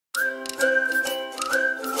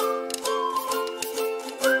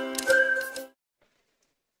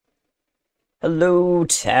Hello,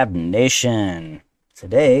 Tab Nation.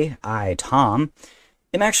 Today, Tom,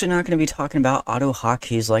 am actually not going to be talking about auto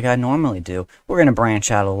hotkeys like I normally do. We're going to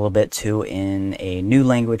branch out a little bit too in a new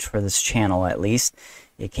language for this channel, at least.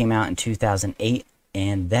 It came out in 2008,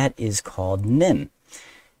 and that is called nim.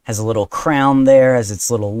 Has a little crown there as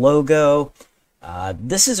its little logo.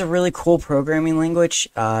 This is a really cool programming language.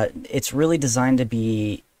 It's really designed to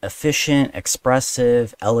be efficient,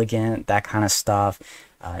 expressive, elegant, that kind of stuff.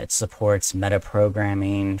 It supports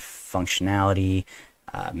metaprogramming, functionality,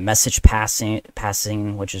 message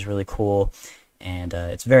passing, which is really cool, and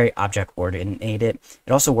it's very object-oriented.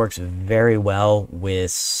 It also works very well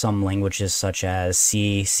with some languages such as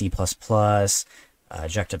C, C++,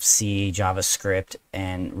 Objective-C, JavaScript,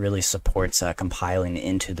 and really supports compiling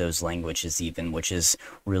into those languages even, which is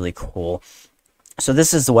really cool. So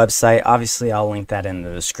this is the website. Obviously, I'll link that in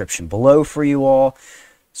the description below for you all.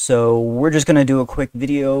 So we're just going to do a quick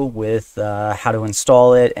video with how to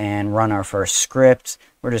install it and run our first script.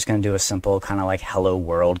 We're just going to do a simple kind of like hello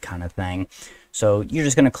world kind of thing. So you're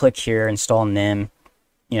just going to click here, install nim,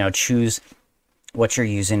 choose what you're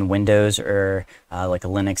using, Windows or like a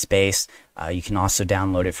Linux base. You can also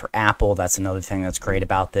download it for Apple. That's another thing that's great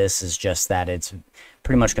about this, is just that it's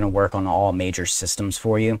pretty much going to work on all major systems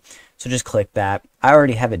for you. So just click that. I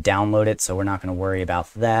already have it downloaded, so we're not going to worry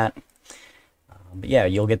about that. But yeah,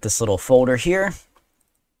 you'll get this little folder here.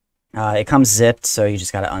 It comes zipped, so you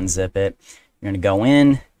just got to unzip it. You're going to go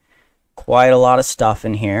in, quite a lot of stuff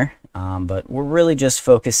in here, but we're really just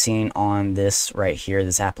focusing on this right here,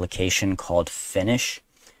 this application called Finish.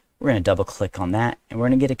 We're going to double click on that, and we're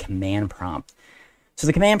going to get a command prompt. So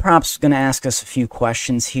the command prompt is going to ask us a few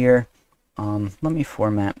questions here. Let me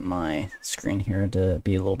format my screen here to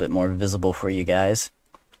be a little bit more visible for you guys.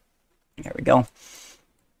 There we go.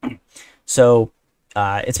 So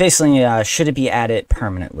it's basically, should it be added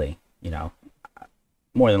permanently?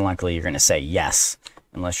 More than likely you're going to say yes,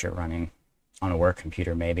 unless you're running on a work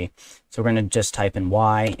computer maybe. So we're going to just type in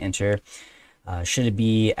Y, enter. Should it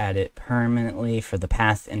be added permanently for the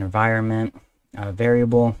path and environment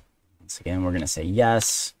variable? Once again, we're going to say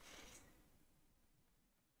yes.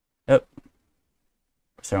 Oh,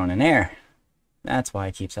 we're throwing an error. That's why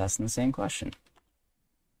it keeps asking the same question.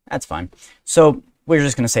 That's fine. So we're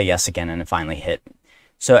just going to say yes again, and it finally hit.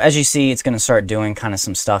 So as you see, it's going to start doing kind of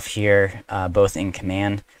some stuff here, both in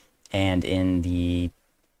command and in the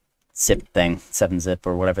zip thing, 7-zip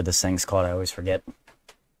or whatever this thing's called. I always forget.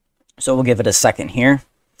 So we'll give it a second here.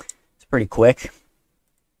 It's pretty quick.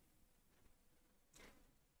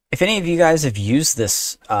 If any of you guys have used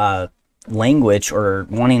this language or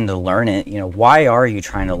wanting to learn it, why are you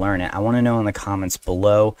trying to learn it? I want to know in the comments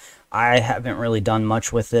below. I haven't really done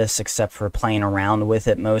much with this except for playing around with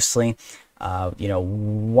it mostly.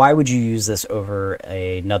 Why would you use this over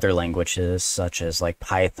another languages such as like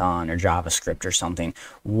Python or JavaScript or something?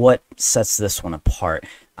 What sets this one apart?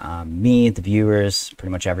 Me, the viewers,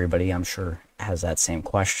 pretty much everybody, I'm sure, has that same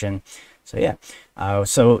question. So yeah,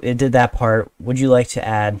 so it did that part. Would you like to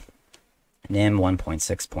add nim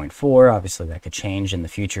 1.6.4? Obviously, that could change in the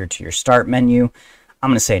future to your start menu. I'm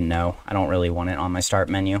going to say no. I don't really want it on my start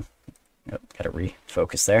menu. Nope, got to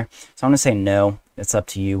refocus there. So I'm going to say no. It's up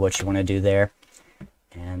to you what you want to do there.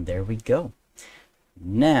 And there we go.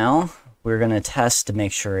 Now we're going to test to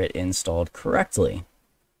make sure it installed correctly.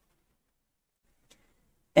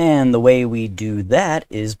 And the way we do that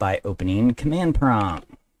is by opening command prompt.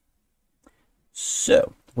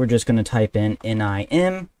 So we're just going to type in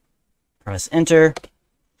nim, press enter,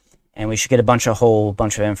 and we should get a whole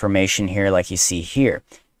bunch of information here like you see here.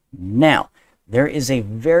 Now, there is a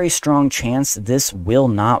very strong chance this will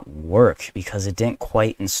not work because it didn't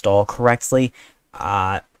quite install correctly.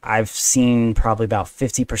 I've seen probably about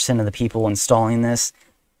 50% of the people installing this.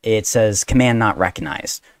 It says command not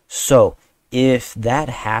recognized. So if that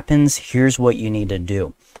happens, here's what you need to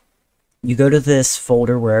do. You go to this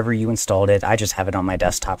folder wherever you installed it. I just have it on my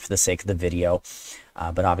desktop for the sake of the video.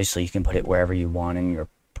 But obviously you can put it wherever you want in your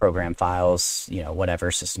program files, whatever,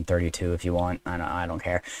 System32 if you want. I don't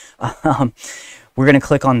care. We're going to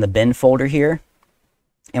click on the bin folder here,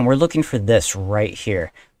 and we're looking for this right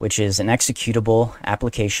here, which is an executable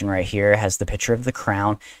application right here. It has the picture of the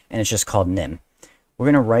crown, and it's just called nim. We're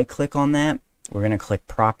going to right click on that. We're going to click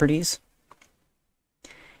properties,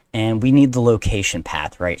 and we need the location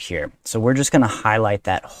path right here. So we're just going to highlight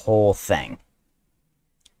that whole thing.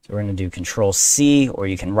 So we're going to do Control C, or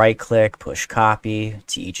you can right click, push copy,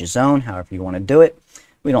 to each his own, however you want to do it.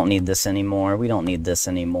 We don't need this anymore. We don't need this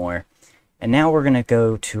anymore. And now we're going to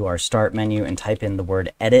go to our start menu and type in the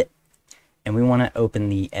word edit. And we want to open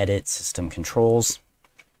the edit system controls.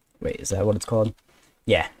 Wait, is that what it's called?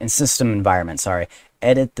 Yeah, in system environment, sorry.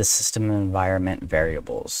 Edit the system environment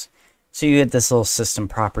variables. So you hit this little system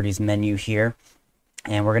properties menu here,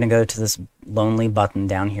 and we're going to go to this lonely button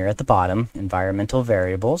down here at the bottom, environmental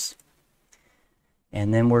variables.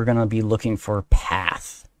 And then we're going to be looking for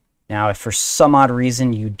path. Now, if for some odd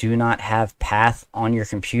reason you do not have path on your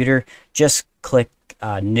computer, just click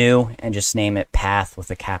new and just name it path with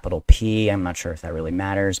a capital P. I'm not sure if that really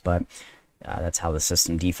matters, but that's how the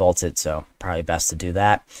system defaults it, so probably best to do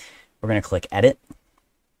that. We're going to click edit.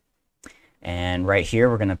 And right here,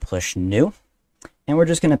 we're going to push new. And we're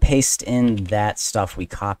just going to paste in that stuff we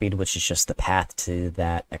copied, which is just the path to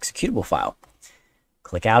that executable file.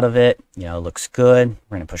 Click out of it. You know, it looks good.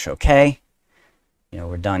 We're going to push OK. You know,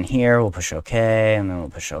 we're done here. We'll push OK, and then we'll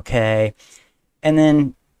push OK. And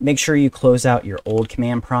then make sure you close out your old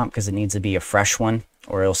command prompt because it needs to be a fresh one,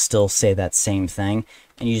 or it'll still say that same thing.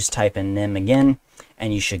 And you just type in nim again,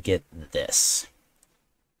 and you should get this.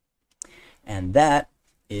 And that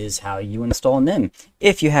is how you install nim.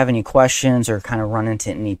 If you have any questions or kind of run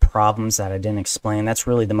into any problems that I didn't explain, that's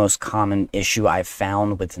really the most common issue I've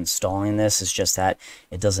found with installing this, is just that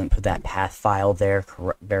it doesn't put that path file there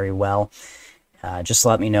very well. Just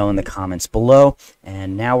let me know in the comments below.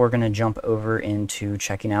 And now we're going to jump over into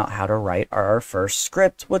checking out how to write our first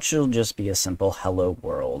script, which will just be a simple hello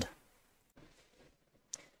world.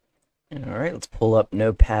 All right, let's pull up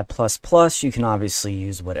Notepad++. You can obviously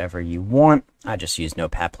use whatever you want. I just use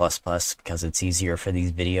Notepad++ because it's easier for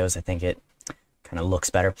these videos. I think it kind of looks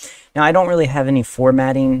better. Now, I don't really have any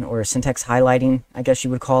formatting or syntax highlighting, I guess you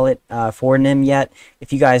would call it, for nim yet.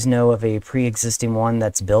 If you guys know of a pre-existing one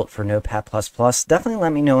that's built for Notepad++, definitely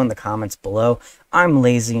let me know in the comments below. I'm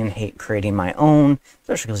lazy and hate creating my own,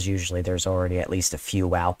 especially because usually there's already at least a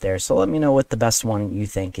few out there. So let me know what the best one you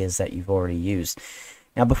think is that you've already used.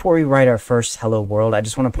 Now, before we write our first hello world, I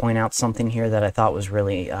just want to point out something here that I thought was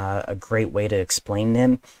really a great way to explain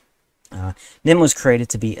nim. nim was created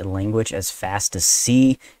to be a language as fast as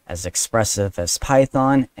C, as expressive as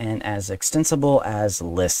Python, and as extensible as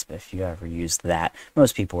Lisp, if you ever used that.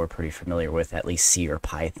 Most people are pretty familiar with at least C or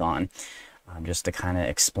Python. Just to kind of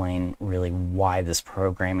explain really why this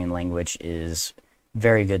programming language is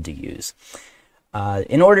very good to use.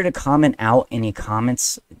 In order to comment out any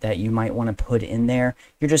comments that you might want to put in there,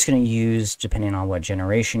 you're just going to use, depending on what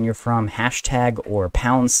generation you're from, hashtag or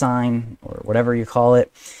 # or whatever you call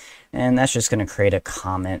it. And that's just going to create a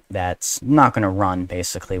comment that's not going to run,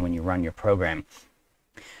 basically, when you run your program.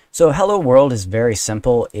 So hello world is very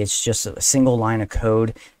simple. It's just a single line of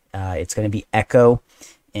code. It's going to be echo.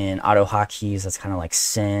 In AutoHotkeys, that's kind of like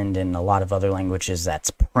send, and a lot of other languages,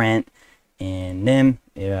 that's print. In nim,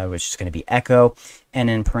 which is going to be echo, and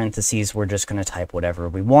in parentheses we're just going to type whatever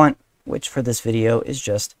we want, which for this video is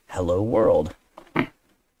just hello world.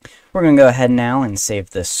 We're going to go ahead now and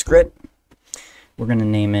save this script. We're going to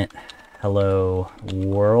name it hello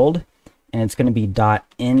world, and it's going to be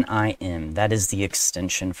 .nim. That is the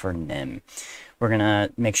extension for nim. We're going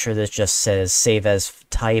to make sure this just says save as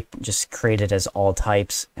type, just create it as all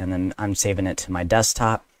types, and then I'm saving it to my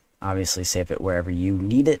desktop. Obviously save it wherever you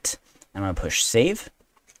need it. I'm going to push save.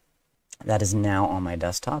 That is now on my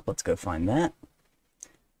desktop. Let's go find that.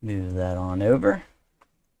 Move that on over.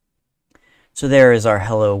 So there is our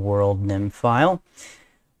hello world nim file.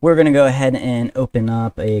 We're going to go ahead and open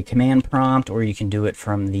up a command prompt, or you can do it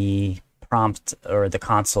from the prompt or the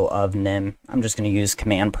console of nim. I'm just going to use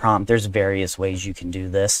command prompt. There's various ways you can do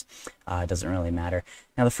this. It doesn't really matter.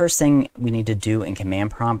 Now, the first thing we need to do in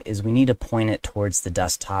command prompt is we need to point it towards the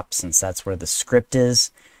desktop, since that's where the script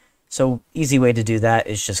is. So easy way to do that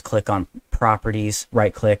is just click on properties,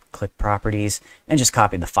 right click, click properties, and just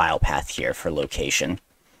copy the file path here for location.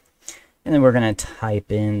 And then we're going to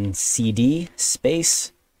type in cd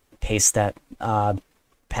space, paste that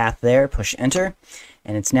path there, push enter,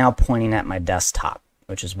 and it's now pointing at my desktop,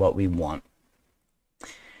 which is what we want.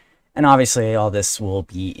 And obviously all this will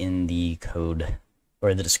be in the code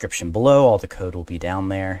or the description below. All the code will be down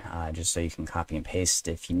there, just so you can copy and paste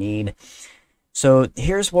if you need. So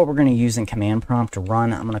here's what we're going to use in command prompt to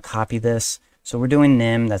run. I'm going to copy this. So we're doing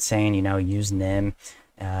nim, that's saying, you know, use nim.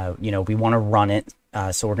 We want to run it.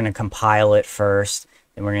 So we're going to compile it first.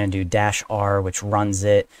 Then we're going to do -r, which runs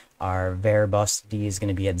it. Our verbosity is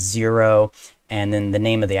going to be at 0. And then the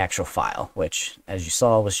name of the actual file, which, as you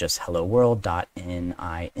saw, was just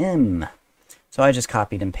helloworld.nim. So I just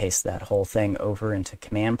copied and pasted that whole thing over into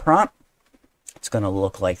command prompt. It's going to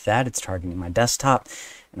look like that. It's targeting my desktop.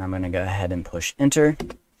 And I'm going to go ahead and push enter.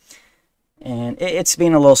 And it's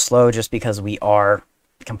being a little slow just because we are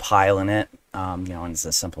compiling it. And it's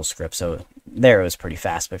a simple script, so there it was pretty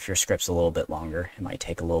fast, but if your script's a little bit longer, it might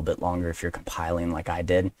take a little bit longer if you're compiling like I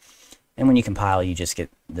did. And when you compile, you just get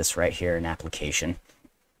this right here in application.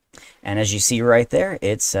 And as you see right there,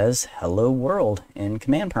 it says hello world in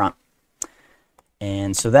command prompt.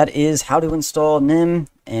 And so that is how to install nim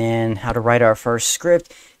and how to write our first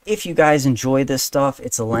script. If you guys enjoy this stuff,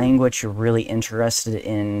 it's a language you're really interested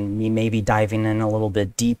in me maybe diving in a little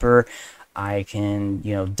bit deeper, I can,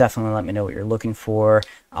 definitely let me know what you're looking for.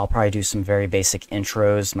 I'll probably do some very basic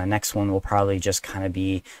intros. My next one will probably just kind of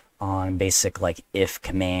be on basic like if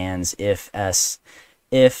commands, if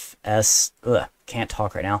can't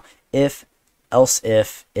talk right now, if, else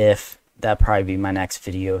if, that'd probably be my next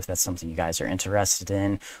video if that's something you guys are interested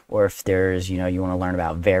in, or if there's, you want to learn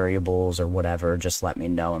about variables or whatever, just let me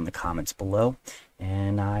know in the comments below,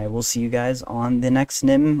 and I will see you guys on the next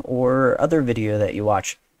nim or other video that you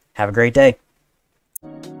watch. Have a great day.